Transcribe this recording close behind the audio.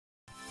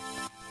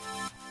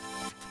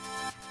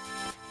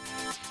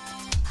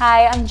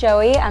Hi, I'm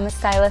Joey. I'm a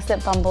stylist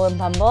at Bumble and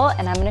Bumble,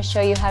 and I'm going to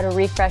show you how to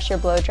refresh your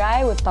blow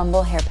dry with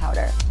Bumble hair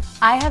powder.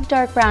 I have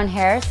dark brown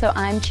hair, so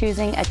I'm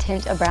choosing a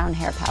tint of brown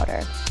hair powder.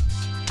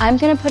 I'm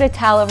going to put a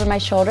towel over my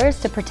shoulders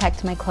to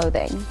protect my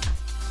clothing.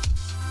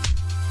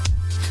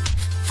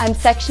 I'm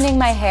sectioning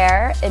my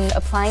hair and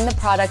applying the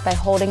product by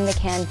holding the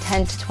can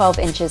 10 to 12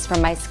 inches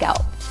from my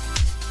scalp.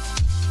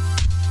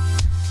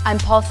 I'm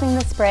pulsing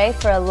the spray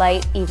for a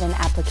light, even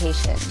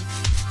application.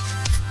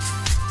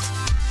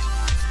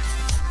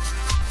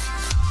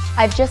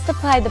 I've just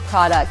applied the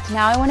product.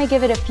 Now I want to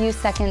give it a few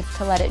seconds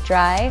to let it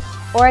dry,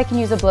 or I can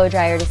use a blow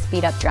dryer to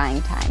speed up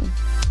drying time.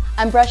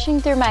 I'm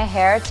brushing through my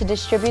hair to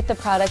distribute the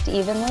product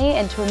evenly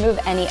and to remove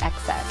any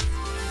excess.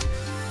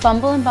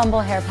 Bumble and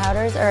Bumble hair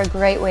powders are a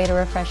great way to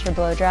refresh your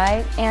blow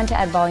dry and to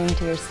add volume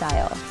to your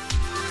style.